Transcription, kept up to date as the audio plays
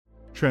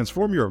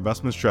Transform your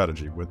investment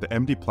strategy with the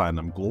MD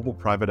Platinum Global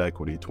Private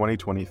Equity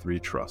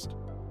 2023 Trust.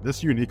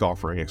 This unique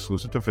offering,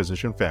 exclusive to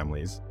physician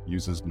families,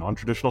 uses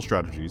non-traditional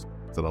strategies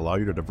that allow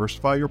you to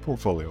diversify your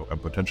portfolio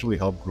and potentially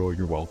help grow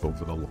your wealth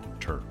over the long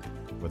term.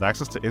 With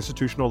access to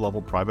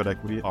institutional-level private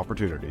equity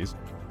opportunities,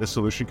 this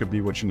solution could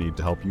be what you need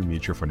to help you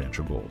meet your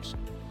financial goals.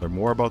 Learn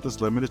more about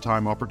this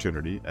limited-time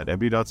opportunity at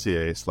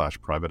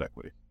md.ca/private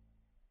equity.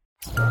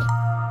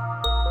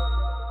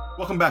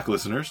 Welcome back,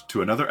 listeners,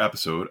 to another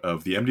episode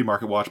of the MD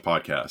Market Watch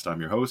podcast.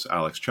 I'm your host,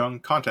 Alex Chung,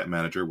 Content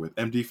Manager with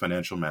MD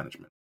Financial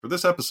Management. For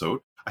this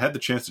episode, I had the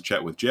chance to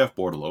chat with J.F.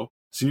 Bordeleau,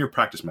 Senior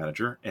Practice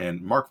Manager,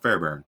 and Mark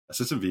Fairbairn,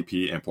 Assistant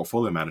VP and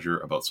Portfolio Manager,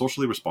 about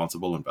socially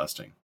responsible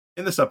investing.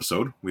 In this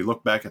episode, we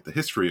look back at the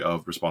history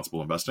of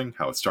responsible investing,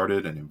 how it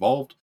started and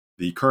evolved,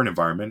 the current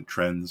environment,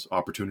 trends,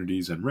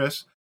 opportunities, and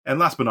risks, and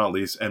last but not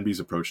least, MD's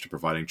approach to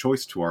providing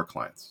choice to our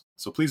clients.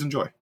 So please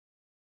enjoy.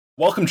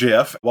 Welcome,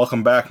 JF.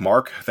 Welcome back,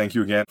 Mark. Thank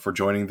you again for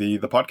joining the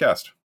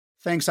podcast.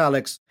 Thanks,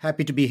 Alex.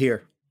 Happy to be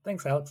here.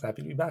 Thanks, Alex.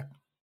 Happy to be back.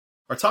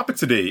 Our topic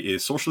today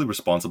is socially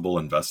responsible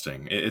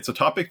investing. It's a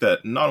topic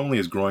that not only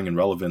is growing in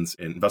relevance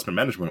in investment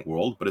management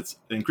world, but it's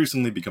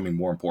increasingly becoming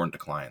more important to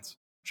clients.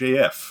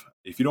 JF,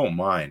 if you don't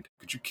mind,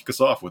 could you kick us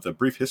off with a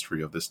brief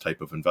history of this type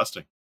of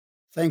investing?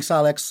 Thanks,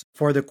 Alex,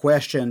 for the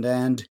question.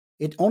 And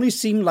it only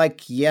seemed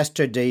like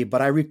yesterday,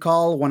 but I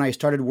recall when I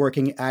started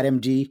working at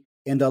MD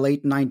in the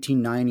late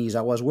 1990s,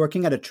 I was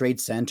working at a trade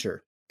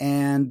center,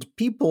 and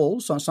people,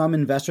 some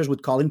investors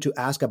would call in to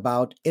ask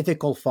about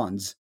ethical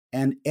funds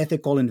and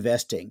ethical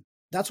investing.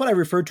 That's what I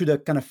refer to the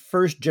kind of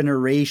first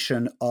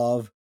generation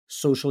of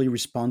socially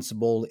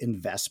responsible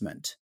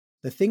investment.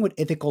 The thing with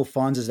ethical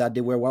funds is that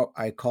they were what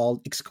I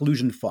call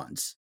exclusion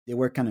funds. They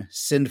were kind of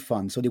sin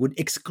funds, so they would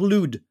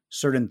exclude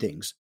certain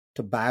things: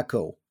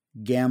 tobacco,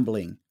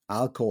 gambling,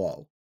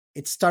 alcohol.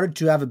 It started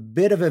to have a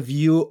bit of a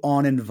view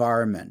on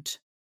environment.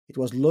 It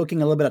was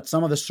looking a little bit at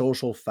some of the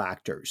social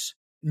factors.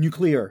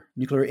 Nuclear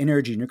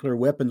energy, nuclear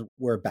weapons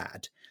were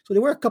bad. So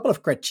there were a couple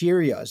of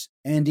criteria,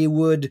 and they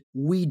would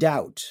weed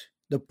out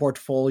the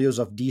portfolios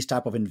of these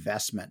type of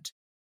investment.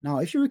 Now,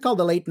 if you recall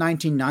the late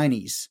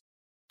 1990s,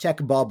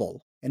 tech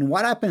bubble, and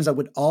what happens that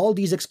with all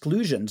these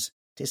exclusions,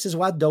 this is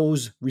what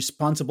those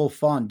responsible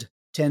funds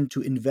tend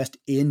to invest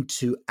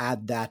into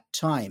at that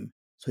time.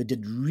 So it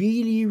did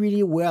really,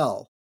 really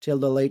well till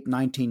the late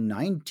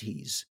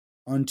 1990s.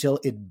 Until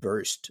it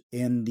burst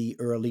in the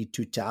early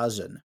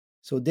 2000s.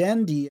 So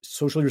then the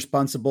socially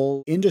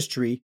responsible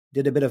industry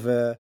did a bit of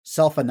a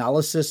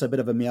self-analysis, a bit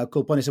of a mea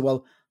culpa, and they said,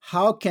 well,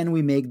 how can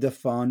we make the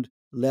fund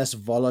less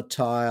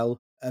volatile,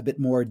 a bit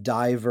more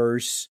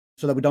diverse,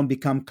 so that we don't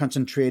become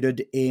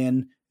concentrated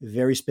in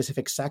very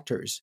specific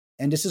sectors?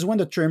 And this is when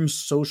the term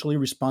socially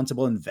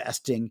responsible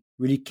investing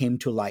really came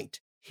to light.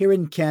 Here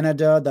in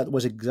Canada, that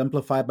was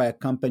exemplified by a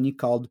company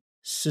called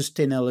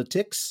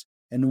Sustainalytics.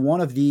 And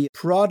one of the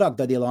product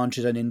that they launched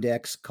is an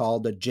index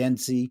called the Gen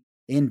Z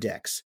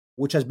Index,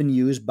 which has been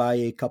used by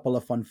a couple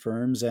of fund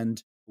firms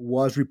and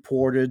was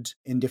reported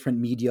in different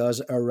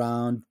medias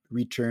around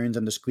returns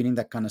and the screening,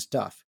 that kind of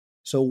stuff.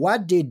 So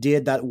what they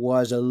did that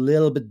was a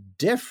little bit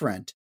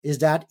different is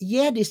that,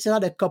 they still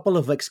had a couple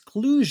of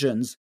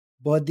exclusions,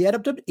 but they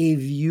adopted a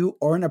view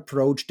or an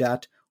approach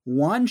that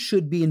one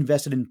should be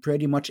invested in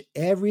pretty much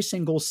every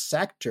single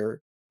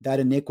sector that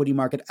an equity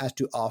market has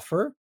to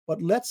offer. But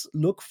let's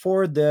look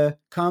for the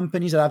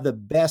companies that have the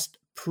best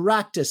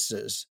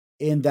practices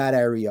in that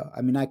area.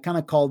 I mean, I kind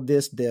of call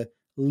this the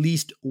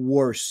least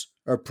worse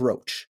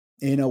approach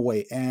in a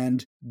way.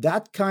 And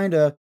that kind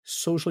of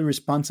socially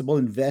responsible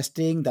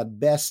investing, that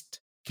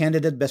best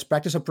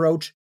practice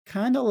approach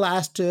kind of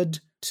lasted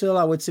till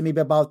I would say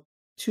maybe about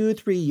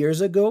 2-3 years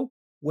ago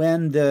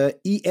when the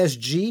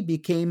ESG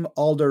became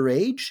all the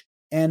rage.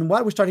 And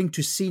what we're starting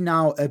to see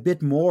now a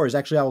bit more is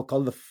actually, I will call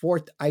the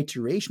fourth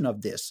iteration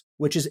of this,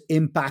 which is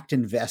impact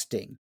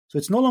investing. So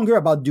it's no longer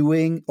about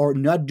doing or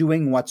not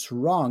doing what's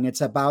wrong.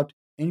 It's about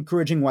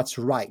encouraging what's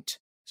right.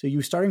 So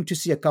you're starting to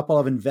see a couple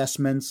of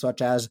investments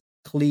such as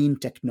clean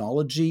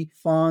technology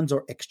funds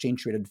or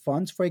exchange traded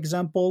funds, for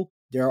example.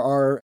 There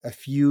are a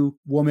few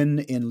women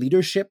in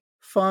leadership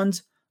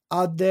funds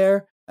out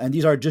there. And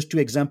these are just two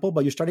examples,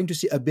 but you're starting to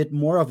see a bit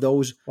more of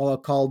those, what are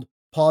called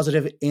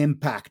positive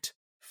impact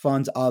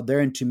funds out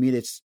there. And to me,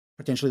 it's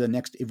potentially the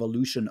next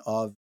evolution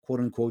of quote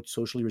unquote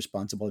socially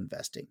responsible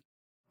investing.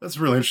 That's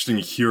really interesting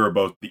to hear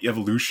about the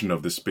evolution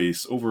of this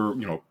space over,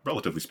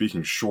 relatively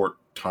speaking, short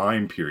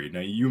time period. Now,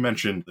 you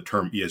mentioned the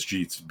term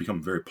ESG. It's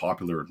become very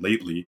popular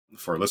lately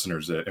for our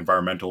listeners,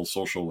 environmental,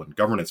 social, and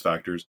governance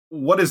factors.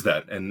 What is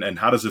that, and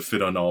how does it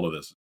fit on all of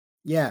this?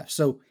 Yeah,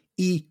 so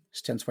E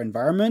stands for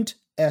environment,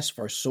 S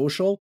for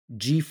social,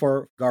 G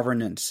for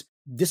governance.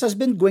 This has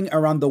been going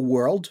around the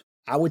world,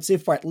 I would say,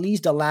 for at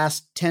least the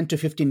last 10 to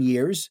 15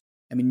 years.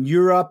 I mean,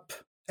 Europe,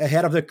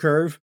 ahead of the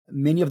curve.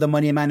 Many of the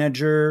money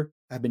managers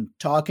have been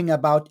talking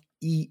about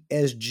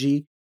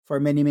ESG for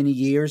many, many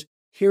years.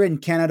 Here in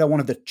Canada, one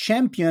of the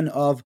champion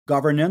of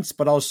governance,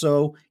 but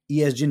also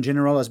ESG in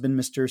general, has been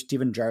Mr.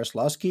 Stephen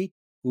Jaroslawski,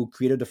 who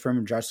created the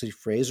firm Jaroslawski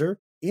Fraser.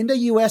 In the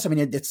US, I mean,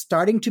 it's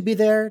starting to be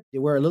there. They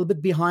were a little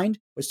bit behind,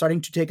 but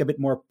starting to take a bit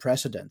more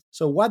precedent.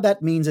 So what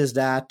that means is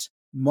that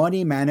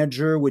money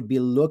manager would be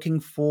looking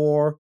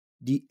for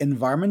the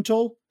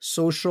environmental,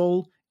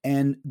 social,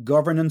 and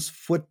governance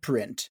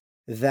footprint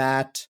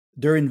that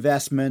their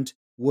investment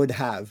would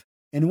have.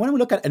 And when we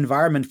look at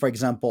environment, for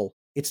example,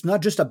 it's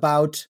not just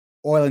about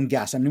oil and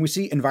gas. I mean, we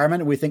see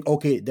environment, we think,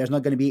 okay, there's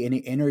not going to be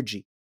any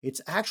energy.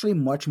 It's actually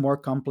much more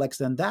complex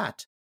than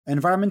that.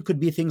 Environment could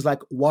be things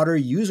like water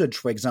usage,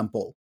 for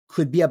example,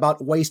 could be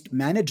about waste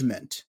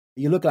management.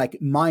 You look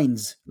like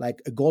mines,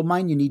 like a gold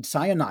mine, you need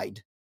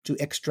cyanide to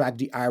extract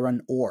the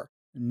iron ore.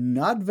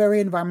 Not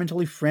very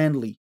environmentally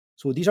friendly.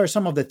 So these are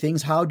some of the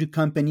things. How do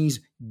companies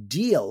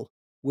deal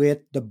with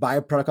the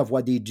byproduct of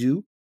what they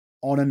do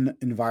on an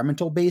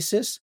environmental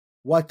basis?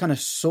 What kind of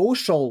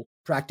social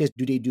practice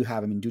do they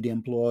have? I mean, do they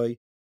employ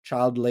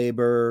child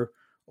labor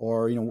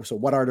or, so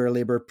what are their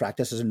labor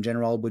practices in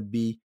general would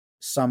be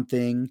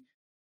something.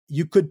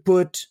 You could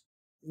put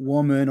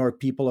women or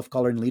people of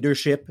color in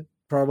leadership,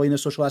 probably in the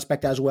social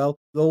aspect as well.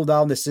 Though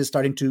down, this is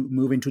starting to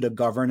move into the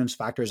governance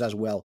factors as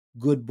well.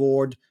 Good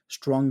board,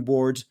 strong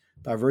boards,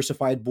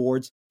 diversified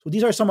boards. So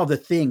these are some of the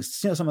things,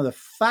 some of the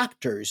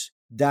factors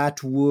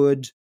that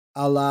would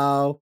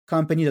allow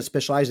companies that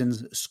specialize in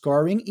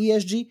scoring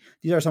ESG.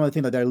 These are some of the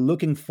things that they're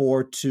looking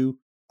for to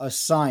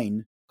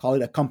assign, call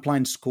it a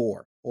compliance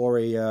score or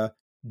a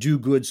do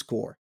good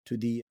score to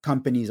the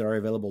companies that are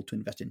available to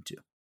invest into.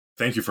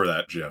 Thank you for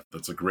that, Jeff.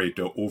 That's a great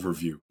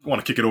overview. I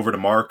want to kick it over to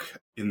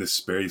Mark in this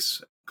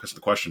space because the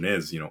question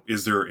is,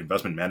 is there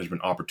investment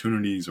management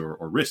opportunities or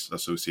risks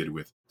associated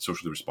with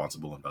socially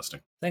responsible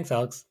investing? Thanks,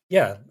 Alex.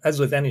 Yeah, as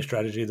with any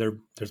strategy,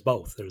 there's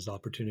both. There's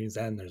opportunities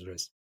and there's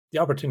risks. The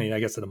opportunity, I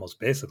guess, at the most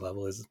basic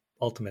level is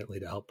ultimately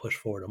to help push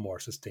forward a more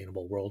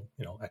sustainable world,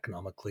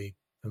 economically,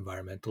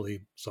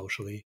 environmentally,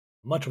 socially.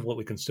 Much of what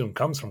we consume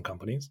comes from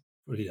companies,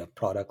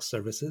 products,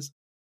 services.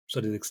 So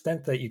to the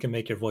extent that you can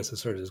make your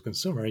voices heard as a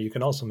consumer, you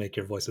can also make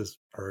your voices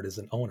heard as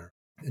an owner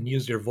and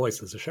use your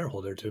voice as a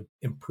shareholder to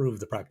improve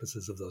the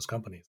practices of those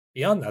companies.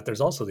 Beyond that,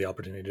 there's also the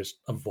opportunity to just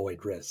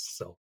avoid risks.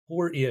 So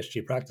poor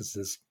ESG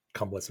practices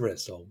come with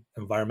risks. So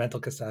environmental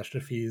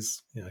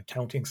catastrophes,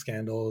 accounting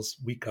scandals,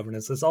 weak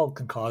governance, this all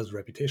can cause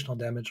reputational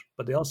damage,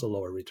 but they also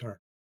lower return.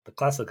 The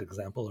classic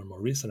example or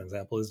more recent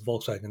example is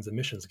Volkswagen's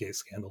emissions gate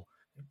scandal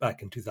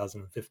back in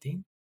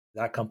 2015.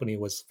 That company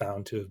was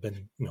found to have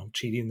been,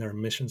 cheating their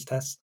emissions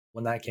tests.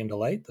 When that came to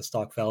light, the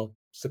stock fell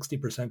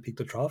 60% peak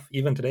to trough.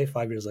 Even today,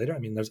 5 years later, I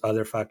mean, there's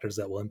other factors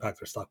that will impact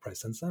their stock price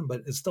since then,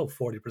 but it's still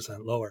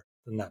 40% lower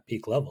than that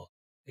peak level.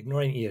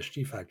 Ignoring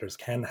ESG factors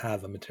can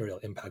have a material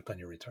impact on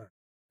your return.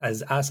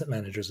 As asset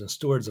managers and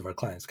stewards of our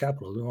clients'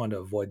 capital, we want to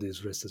avoid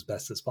these risks as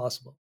best as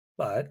possible.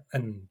 But,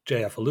 and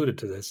JF alluded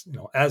to this,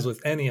 as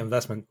with any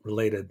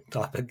investment-related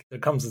topic,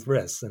 it comes with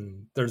risks.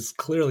 And there's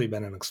clearly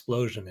been an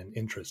explosion in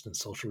interest in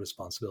social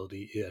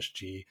responsibility,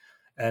 ESG.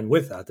 And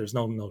with that, there's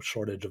no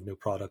shortage of new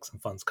products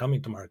and funds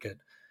coming to market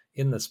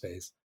in the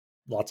space.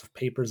 Lots of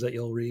papers that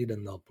you'll read,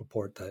 and they'll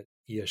purport that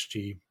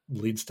ESG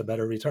leads to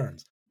better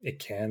returns. It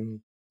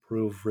can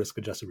prove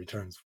risk-adjusted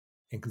returns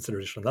in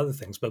consideration of other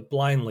things, but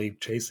blindly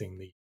chasing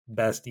the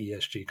best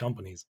ESG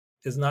companies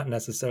is not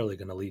necessarily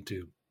going to lead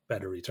to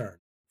better return.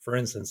 For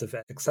instance, if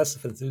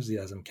excessive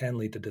enthusiasm can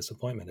lead to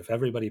disappointment, if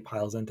everybody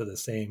piles into the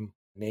same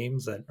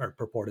names that are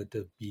purported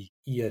to be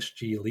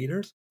ESG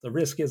leaders, the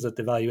risk is that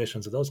the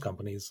valuations of those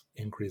companies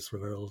increase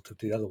relative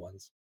to the other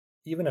ones.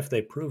 Even if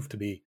they prove to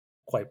be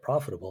quite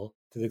profitable,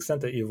 to the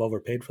extent that you've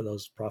overpaid for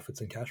those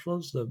profits and cash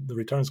flows, the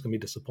returns can be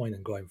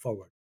disappointing going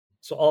forward.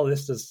 So all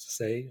this is to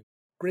say,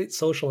 great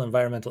social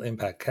environmental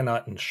impact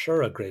cannot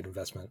ensure a great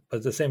investment, but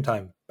at the same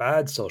time,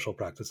 bad social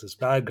practices,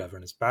 bad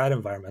governance, bad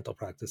environmental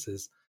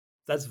practices,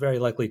 that's very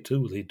likely to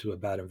lead to a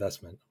bad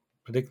investment,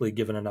 particularly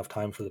given enough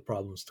time for the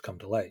problems to come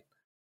to light.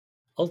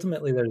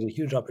 Ultimately, there's a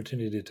huge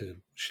opportunity to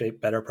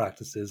shape better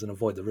practices and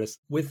avoid the risk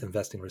with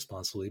investing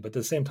responsibly, but at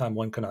the same time,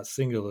 one cannot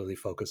singularly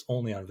focus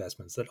only on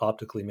investments that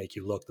optically make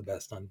you look the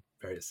best on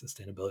various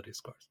sustainability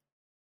scores.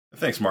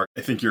 Thanks, Mark.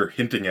 I think you're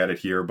hinting at it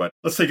here, but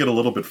let's take it a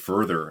little bit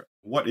further.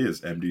 What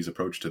is MD's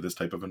approach to this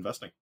type of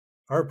investing?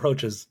 Our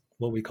approach is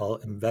what we call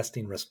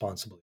investing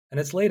responsibly, and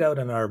it's laid out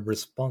in our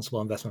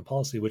responsible investment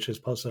policy, which is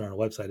posted on our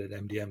website at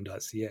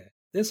mdm.ca.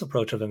 This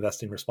approach of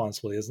investing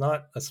responsibly is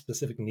not a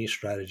specific niche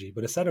strategy,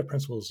 but a set of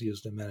principles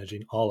used in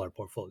managing all our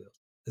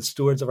portfolios. As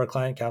stewards of our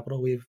client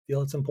capital, we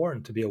feel it's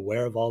important to be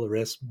aware of all the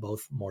risks,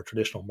 both more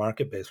traditional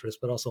market-based risks,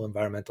 but also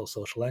environmental,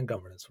 social, and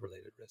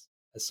governance-related risks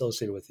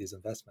associated with these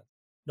investments.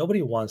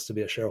 Nobody wants to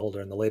be a shareholder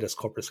in the latest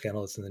corporate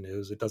scandal that's in the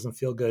news. It doesn't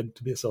feel good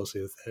to be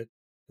associated with it.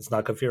 It's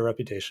not good for your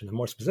reputation, and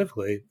more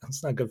specifically,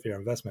 it's not good for your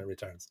investment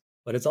returns.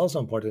 But it's also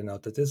important to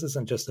note that this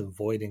isn't just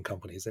avoiding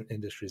companies and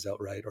industries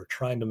outright or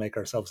trying to make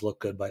ourselves look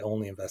good by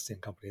only investing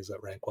in companies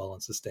that rank well on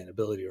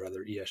sustainability or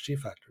other ESG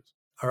factors.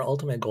 Our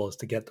ultimate goal is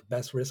to get the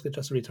best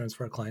risk-adjusted returns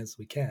for our clients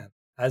we can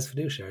as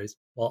fiduciaries,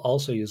 while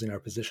also using our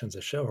positions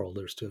as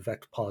shareholders to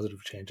effect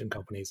positive change in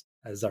companies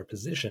as our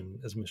position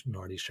as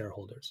minority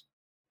shareholders.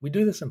 We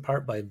do this in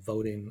part by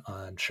voting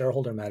on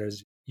shareholder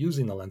matters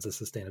using the lens of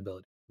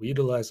sustainability. We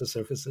utilize the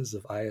services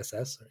of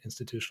ISS, or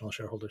Institutional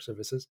Shareholder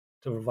Services,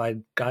 to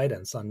provide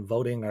guidance on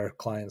voting our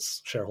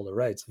clients' shareholder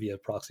rights via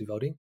proxy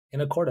voting in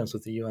accordance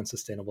with the UN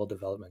Sustainable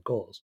Development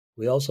Goals.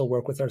 We also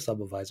work with our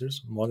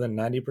sub-advisors, more than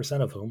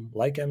 90% of whom,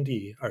 like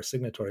MD, are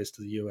signatories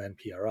to the UN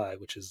PRI,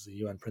 which is the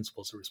UN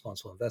Principles of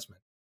Responsible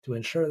Investment, to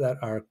ensure that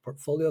our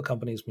portfolio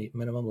companies meet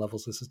minimum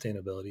levels of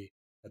sustainability,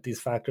 that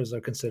these factors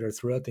are considered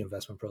throughout the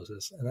investment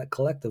process, and that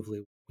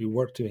collectively we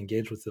work to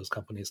engage with those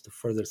companies to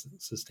further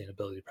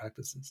sustainability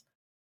practices.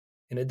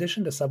 In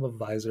addition to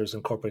sub-advisors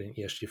incorporating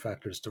ESG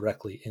factors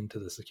directly into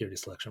the security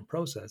selection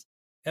process,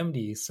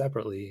 MD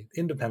separately,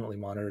 independently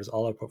monitors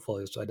all our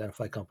portfolios to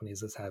identify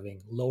companies as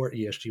having lower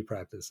ESG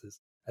practices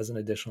as an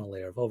additional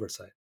layer of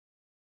oversight.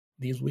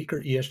 These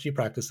weaker ESG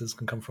practices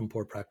can come from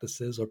poor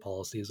practices or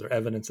policies or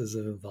evidences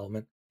of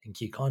involvement in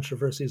key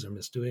controversies or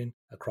misdoing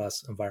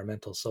across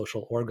environmental,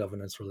 social, or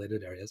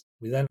governance-related areas.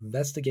 We then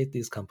investigate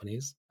these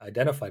companies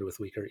identified with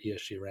weaker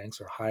ESG ranks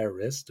or higher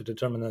risk to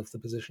determine if the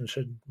position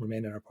should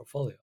remain in our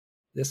portfolio.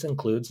 This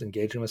includes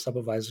engaging with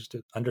sub-advisors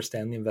to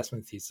understand the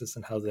investment thesis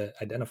and how the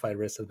identified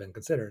risks have been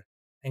considered,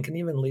 and can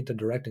even lead to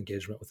direct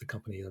engagement with the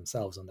company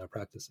themselves on their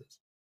practices.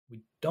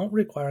 We don't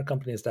require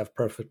companies to have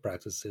perfect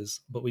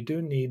practices, but we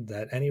do need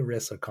that any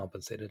risks are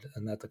compensated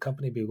and that the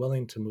company be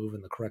willing to move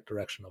in the correct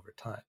direction over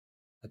time.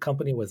 A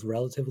company with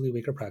relatively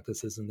weaker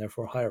practices and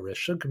therefore higher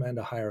risk should command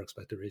a higher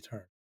expected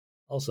return.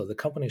 Also, the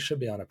company should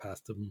be on a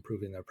path to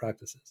improving their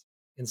practices.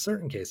 In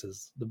certain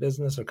cases, the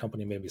business or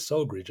company may be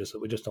so egregious that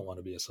we just don't want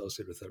to be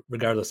associated with it,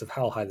 regardless of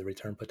how high the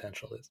return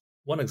potential is.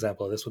 One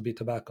example of this would be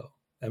tobacco.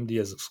 MD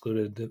has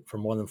excluded it for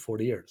more than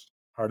 40 years.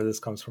 Part of this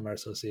comes from our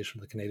association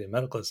with the Canadian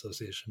Medical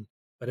Association,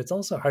 but it's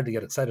also hard to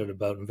get excited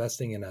about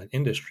investing in an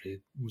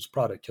industry whose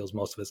product kills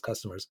most of its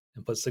customers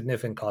and puts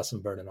significant costs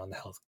and burden on the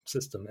health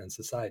system and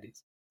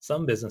societies.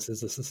 Some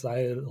businesses, the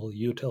societal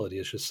utility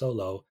is just so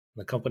low,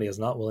 and the company is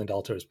not willing to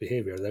alter its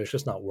behavior that it's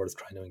just not worth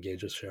trying to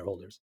engage with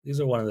shareholders. These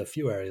are one of the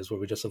few areas where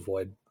we just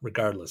avoid,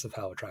 regardless of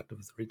how attractive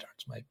the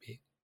returns might be.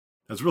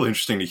 It's really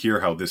interesting to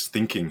hear how this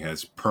thinking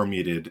has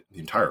permeated the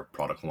entire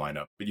product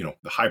lineup. But,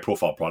 the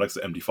high-profile products,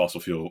 the MD Fossil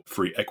Fuel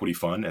Free Equity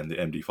Fund and the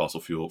MD Fossil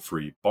Fuel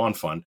Free Bond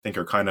Fund, I think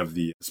are kind of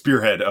the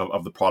spearhead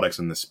of the products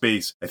in this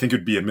space. I think it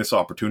would be a missed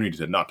opportunity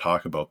to not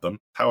talk about them.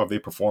 How have they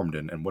performed,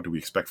 and what do we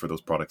expect for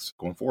those products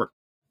going forward?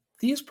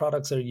 These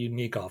products are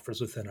unique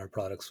offers within our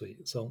product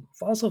suite. So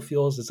fossil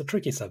fuels is a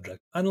tricky subject.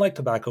 Unlike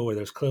tobacco, where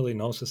there's clearly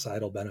no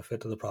societal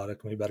benefit to the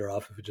product and we'd be better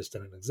off if it just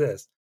didn't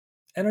exist,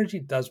 energy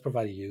does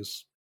provide a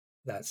use.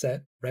 That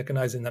said,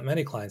 recognizing that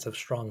many clients have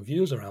strong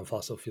views around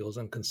fossil fuels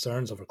and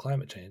concerns over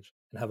climate change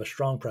and have a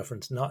strong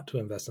preference not to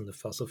invest in the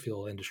fossil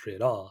fuel industry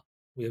at all,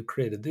 we have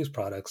created these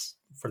products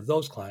for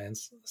those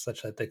clients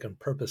such that they can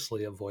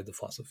purposely avoid the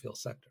fossil fuel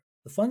sector.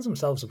 The funds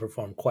themselves have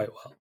performed quite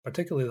well,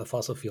 particularly the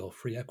Fossil Fuel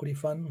Free Equity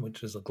Fund,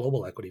 which is a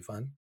global equity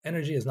fund.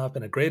 Energy has not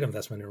been a great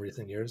investment in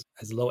recent years,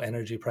 as low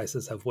energy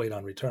prices have weighed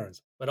on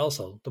returns, but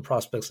also the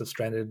prospects of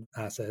stranded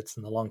assets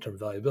and the long-term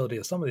valuability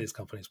of some of these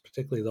companies,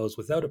 particularly those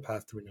without a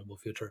path to renewable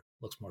future,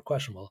 looks more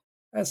questionable.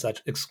 As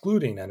such,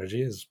 excluding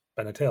energy has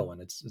been a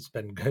tailwind. It's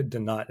been good to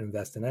not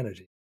invest in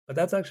energy. But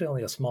that's actually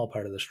only a small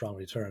part of the strong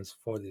returns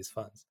for these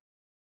funds.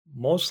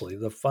 Mostly,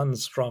 the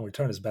fund's strong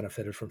return has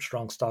benefited from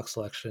strong stock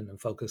selection and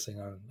focusing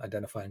on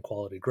identifying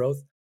quality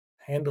growth,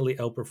 handily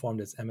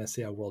outperformed its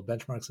MSCI World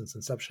Benchmark since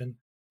inception,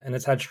 and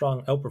it's had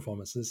strong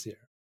outperformance this year.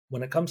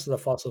 When it comes to the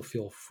Fossil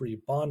Fuel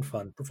Free Bond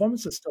Fund,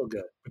 performance is still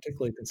good,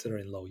 particularly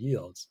considering low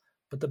yields,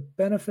 but the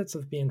benefits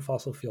of being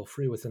fossil fuel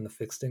free within the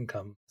fixed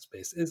income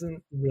space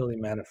isn't really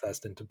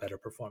manifest into better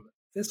performance.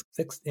 This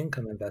fixed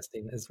income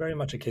investing is very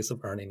much a case of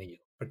earning a yield,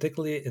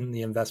 particularly in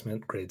the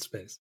investment grade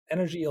space.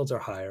 Energy yields are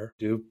higher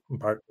due in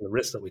part to the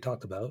risks that we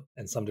talked about,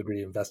 and some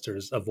degree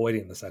investors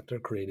avoiding the sector,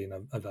 creating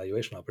a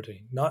valuation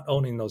opportunity. Not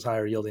owning those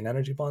higher yielding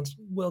energy bonds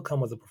will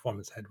come with a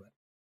performance headwind.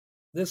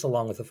 This,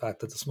 along with the fact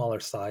that the smaller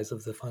size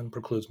of the fund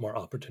precludes more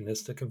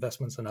opportunistic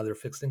investments in other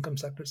fixed income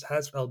sectors,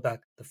 has held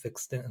back the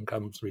fixed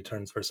income's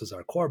returns versus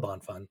our core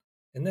bond fund.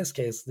 In this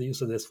case, the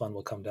use of this fund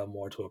will come down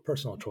more to a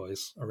personal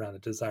choice around a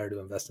desire to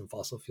invest in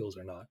fossil fuels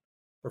or not.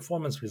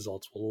 Performance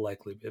results will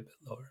likely be a bit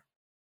lower.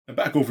 And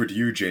back over to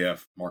you,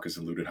 JF. Marcus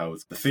alluded how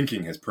the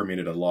thinking has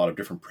permeated a lot of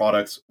different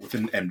products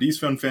within MD's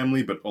fund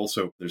family, but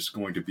also there's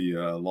going to be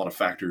a lot of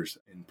factors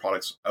in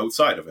products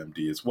outside of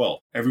MD as well.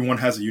 Everyone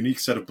has a unique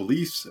set of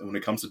beliefs when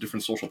it comes to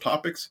different social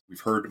topics. We've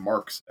heard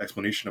Mark's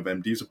explanation of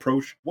MD's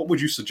approach. What would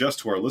you suggest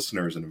to our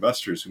listeners and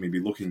investors who may be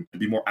looking to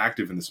be more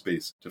active in the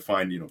space to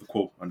find, the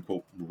quote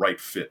unquote right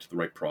fit, the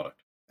right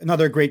product?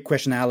 Another great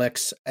question,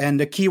 Alex. And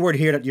the key word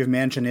here that you've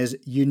mentioned is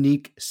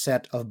unique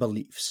set of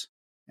beliefs.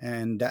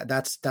 And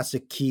that's a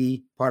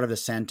key part of the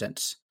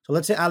sentence. So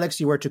let's say, Alex,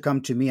 you were to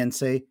come to me and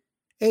say,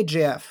 hey,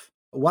 Jeff,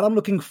 what I'm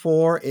looking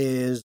for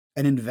is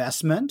an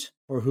investment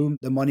for whom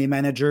the money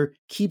manager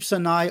keeps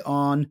an eye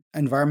on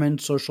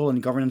environment, social,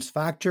 and governance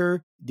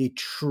factor. They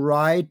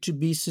try to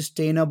be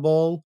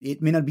sustainable.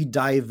 It may not be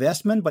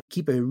divestment, but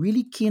keep a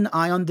really keen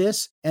eye on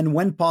this. And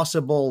when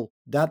possible,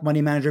 that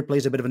money manager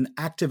plays a bit of an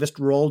activist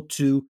role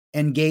to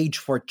engage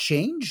for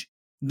change,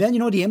 then, the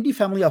MD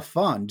family of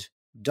fund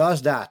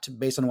does that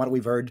based on what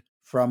we've heard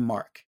from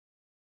Mark.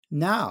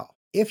 Now,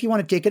 if you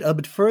want to take it a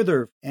bit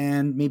further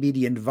and maybe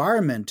the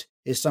environment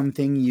is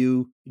something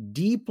you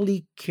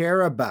deeply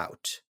care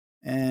about,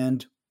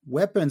 and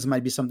weapons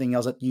might be something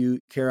else that you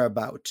care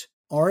about,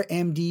 our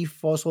MD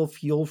fossil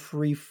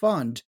fuel-free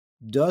fund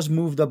does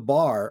move the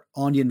bar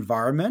on the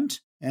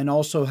environment and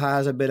also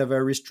has a bit of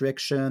a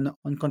restriction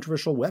on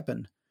controversial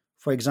weapon,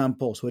 for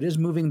example. So it is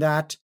moving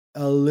that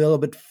a little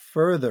bit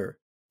further.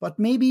 But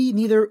maybe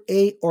neither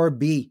A or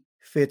B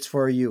fits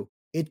for you.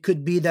 It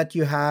could be that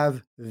you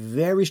have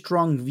very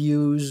strong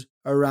views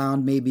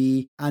around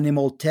maybe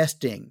animal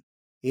testing.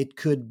 It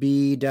could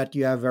be that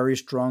you have very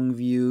strong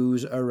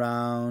views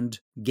around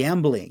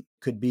gambling.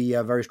 Could be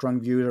very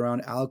strong views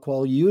around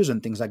alcohol use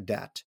and things like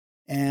that.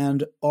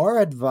 And our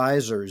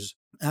advisors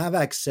have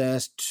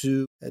access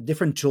to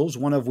different tools,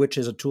 one of which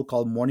is a tool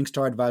called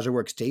Morningstar Advisor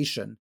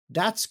Workstation.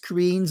 That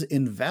screens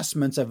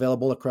investments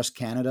available across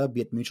Canada,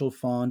 be it mutual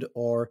fund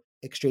or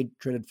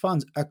exchange-traded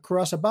funds,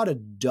 across about a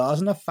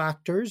dozen of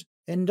factors,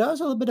 and does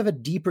a little bit of a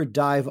deeper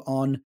dive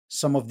on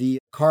some of the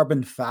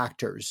carbon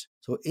factors.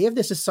 So if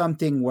this is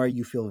something where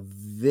you feel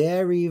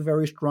very,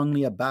 very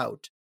strongly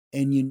about,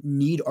 and you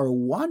need or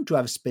want to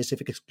have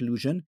specific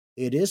exclusion,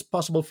 it is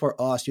possible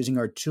for us using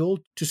our tool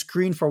to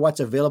screen for what's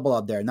available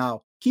out there.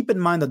 Now, keep in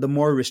mind that the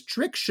more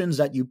restrictions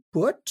that you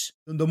put,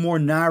 the more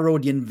narrow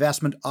the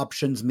investment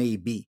options may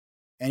be.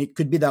 And it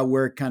could be that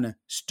we're kind of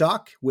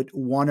stuck with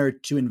one or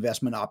two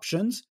investment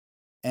options.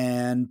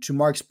 And to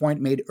Mark's point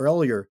made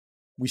earlier,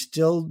 we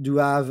still do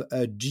have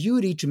a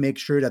duty to make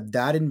sure that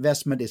that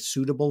investment is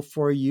suitable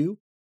for you,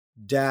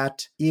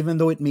 that even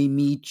though it may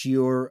meet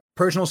your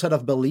personal set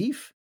of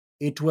belief,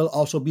 it will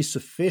also be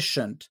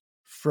sufficient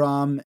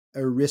from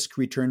a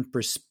risk-return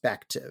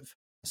perspective.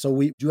 So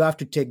we do have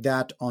to take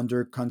that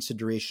under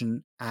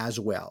consideration as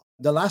well.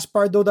 The last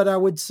part, though, that I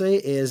would say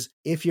is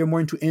if you're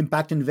more into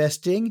impact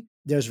investing,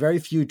 there's very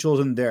few tools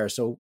in there.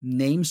 So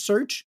name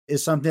search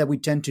is something that we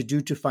tend to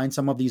do to find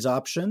some of these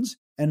options.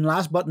 And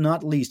last but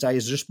not least, I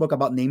just spoke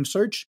about name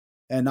search,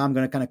 and now I'm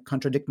going to kind of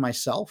contradict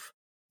myself.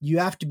 You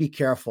have to be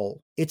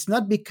careful. It's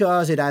not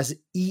because it has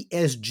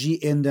ESG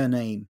in the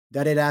name,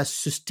 that it has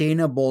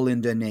sustainable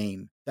in the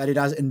name, that it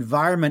has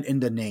environment in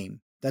the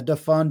name, that the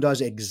fund does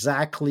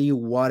exactly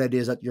what it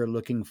is that you're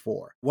looking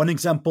for. One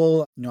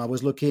example, I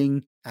was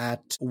looking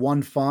at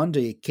one fund,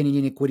 a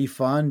Canadian equity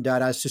fund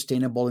that has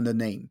sustainable in the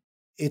name.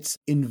 Its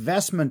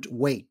investment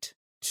weight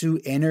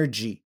to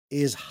energy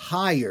is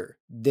higher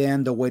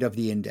than the weight of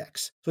the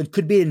index. So it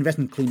could be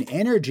investment in clean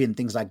energy and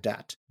things like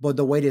that, but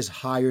the weight is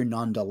higher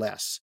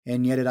nonetheless,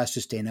 and yet it has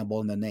sustainable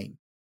in the name.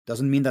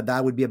 Doesn't mean that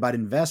that would be about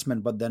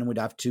investment, but then we'd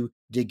have to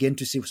dig in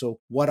to see, so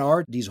what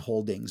are these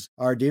holdings?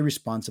 Are they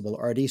responsible?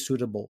 Are they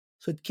suitable?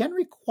 So it can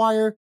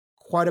require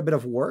quite a bit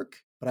of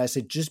work, but I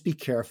say just be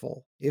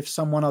careful. If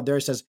someone out there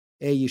says,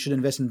 hey, you should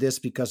invest in this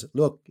because,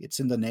 look, it's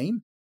in the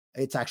name,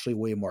 it's actually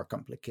way more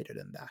complicated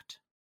than that.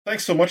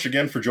 Thanks so much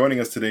again for joining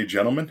us today,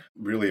 gentlemen.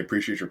 Really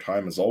appreciate your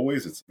time as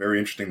always. It's very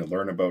interesting to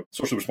learn about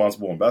socially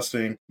responsible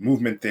investing,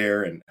 movement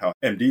there, and how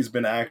MD's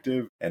been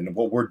active, and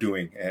what we're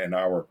doing and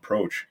our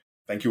approach.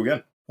 Thank you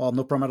again. Well,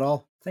 no problem at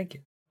all. Thank you.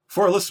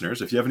 For our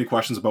listeners, if you have any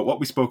questions about what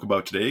we spoke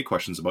about today,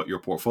 questions about your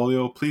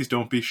portfolio, please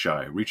don't be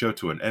shy. Reach out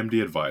to an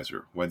MD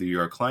advisor. Whether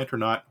you're a client or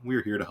not,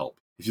 we're here to help.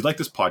 If you like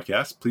this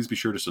podcast, please be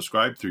sure to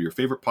subscribe through your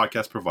favorite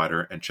podcast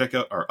provider and check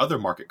out our other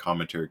market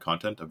commentary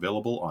content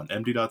available on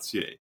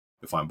md.ca.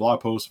 You'll find blog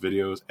posts,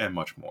 videos, and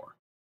much more.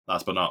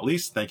 Last but not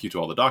least, thank you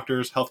to all the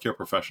doctors, healthcare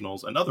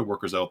professionals, and other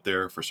workers out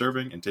there for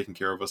serving and taking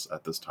care of us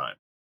at this time.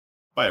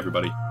 Bye,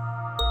 everybody.